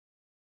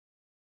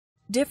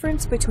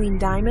Difference between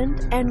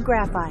diamond and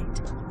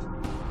graphite.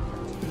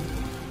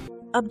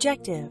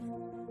 Objective: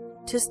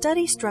 to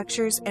study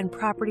structures and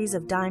properties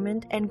of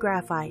diamond and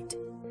graphite.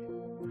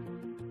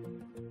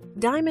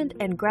 Diamond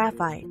and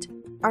graphite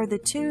are the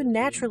two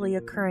naturally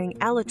occurring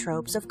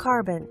allotropes of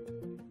carbon.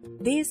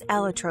 These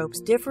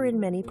allotropes differ in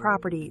many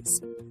properties.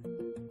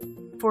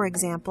 For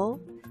example,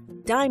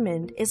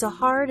 diamond is a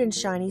hard and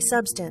shiny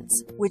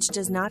substance which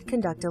does not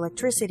conduct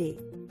electricity.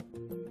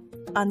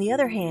 On the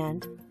other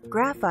hand,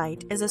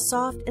 graphite is a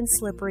soft and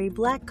slippery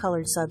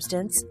black-colored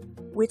substance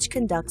which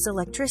conducts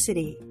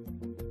electricity.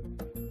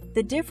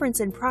 The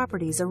difference in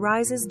properties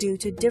arises due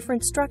to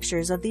different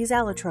structures of these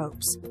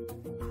allotropes.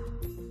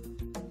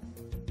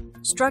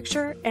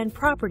 Structure and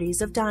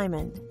properties of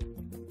diamond.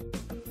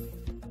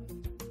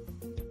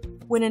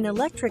 When an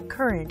electric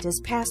current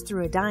is passed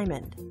through a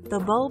diamond, the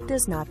bulb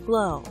does not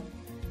glow.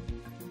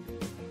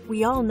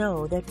 We all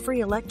know that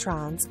free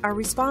electrons are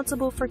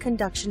responsible for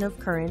conduction of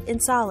current in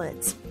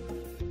solids.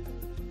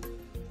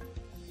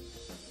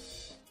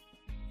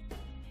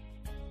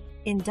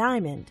 In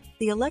diamond,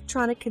 the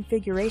electronic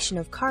configuration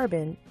of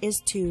carbon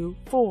is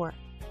 2,4.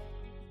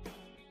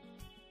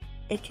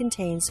 It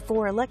contains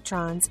 4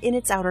 electrons in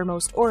its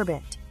outermost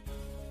orbit.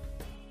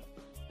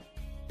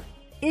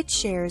 It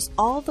shares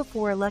all the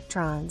 4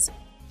 electrons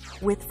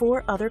with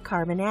 4 other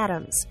carbon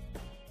atoms.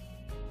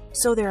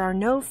 So there are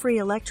no free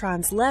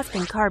electrons left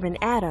in carbon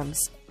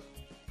atoms.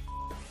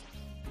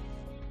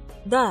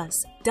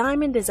 Thus,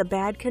 diamond is a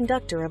bad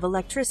conductor of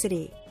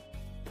electricity.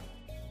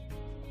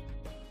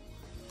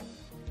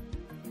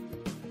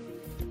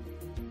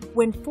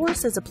 When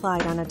force is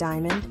applied on a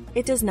diamond,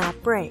 it does not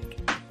break.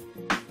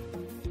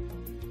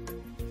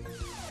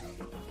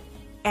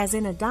 As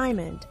in a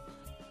diamond,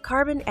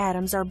 carbon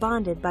atoms are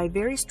bonded by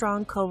very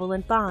strong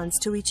covalent bonds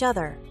to each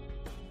other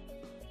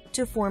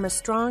to form a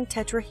strong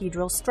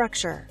tetrahedral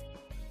structure.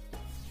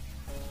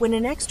 When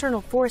an external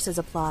force is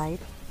applied,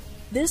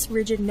 this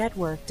rigid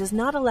network does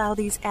not allow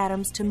these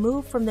atoms to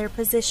move from their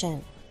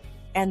position,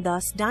 and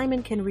thus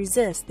diamond can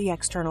resist the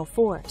external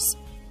force.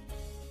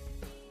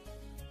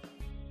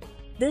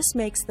 This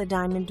makes the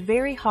diamond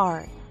very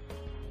hard.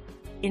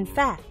 In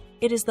fact,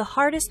 it is the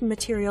hardest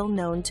material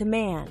known to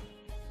man,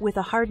 with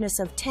a hardness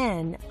of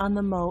 10 on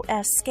the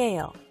Mohs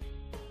scale.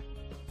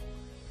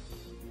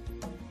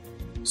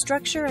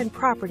 Structure and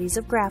properties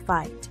of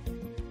graphite.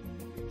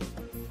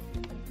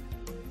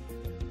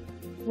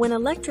 When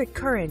electric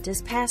current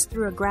is passed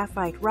through a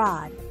graphite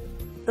rod,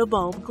 the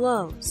bulb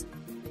glows,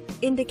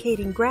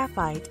 indicating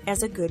graphite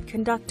as a good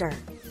conductor.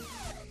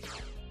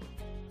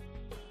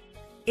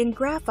 In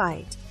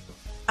graphite,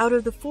 out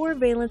of the 4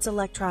 valence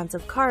electrons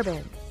of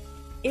carbon,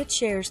 it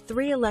shares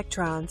 3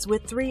 electrons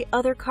with 3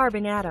 other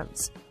carbon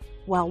atoms,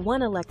 while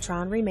 1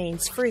 electron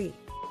remains free.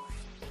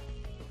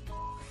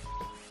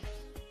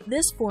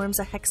 This forms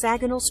a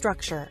hexagonal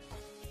structure.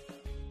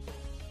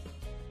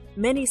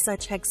 Many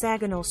such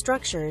hexagonal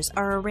structures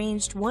are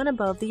arranged one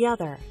above the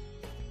other.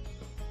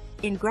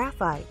 In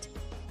graphite,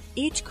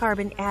 each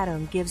carbon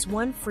atom gives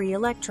 1 free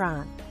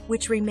electron,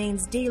 which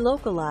remains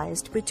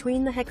delocalized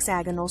between the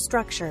hexagonal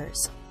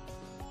structures.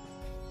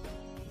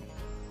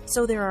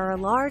 So there are a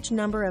large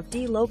number of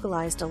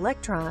delocalized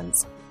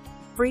electrons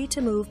free to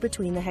move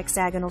between the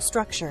hexagonal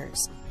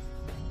structures.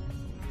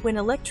 When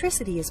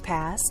electricity is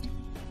passed,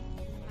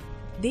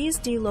 these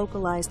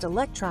delocalized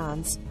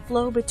electrons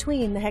flow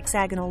between the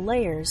hexagonal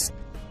layers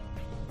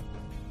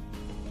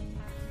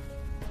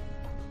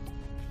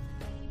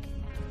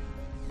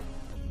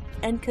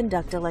and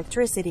conduct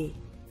electricity.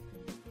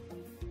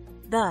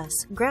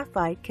 Thus,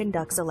 graphite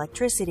conducts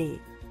electricity.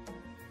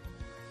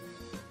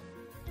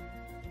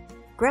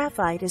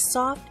 Graphite is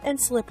soft and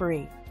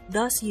slippery,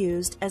 thus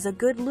used as a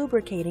good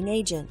lubricating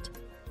agent.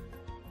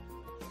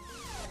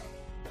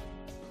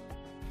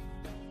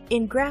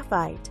 In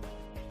graphite,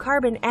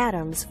 carbon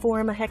atoms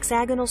form a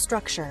hexagonal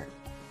structure,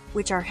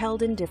 which are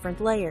held in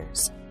different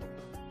layers.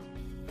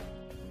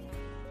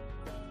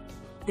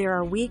 There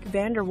are weak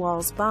van der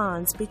Waals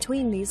bonds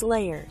between these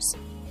layers.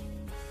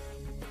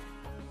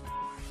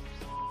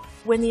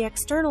 When the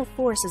external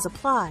force is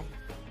applied,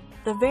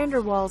 the van der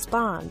Waals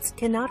bonds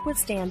cannot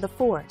withstand the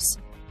force,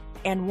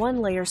 and one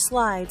layer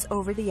slides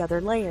over the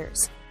other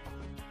layers.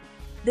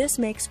 This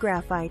makes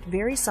graphite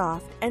very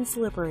soft and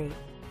slippery.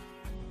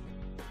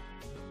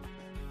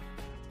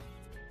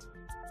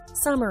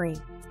 Summary: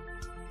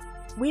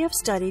 we have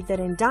studied that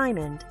in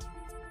diamond,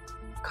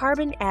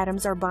 carbon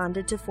atoms are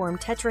bonded to form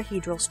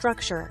tetrahedral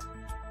structure,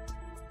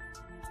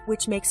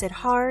 which makes it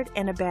hard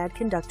and a bad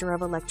conductor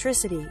of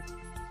electricity.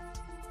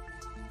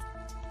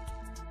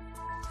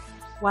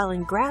 While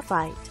in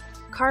graphite,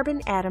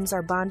 carbon atoms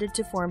are bonded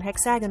to form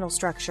hexagonal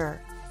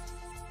structure,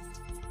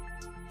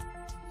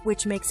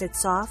 which makes it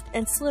soft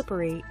and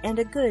slippery and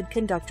a good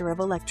conductor of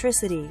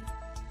electricity.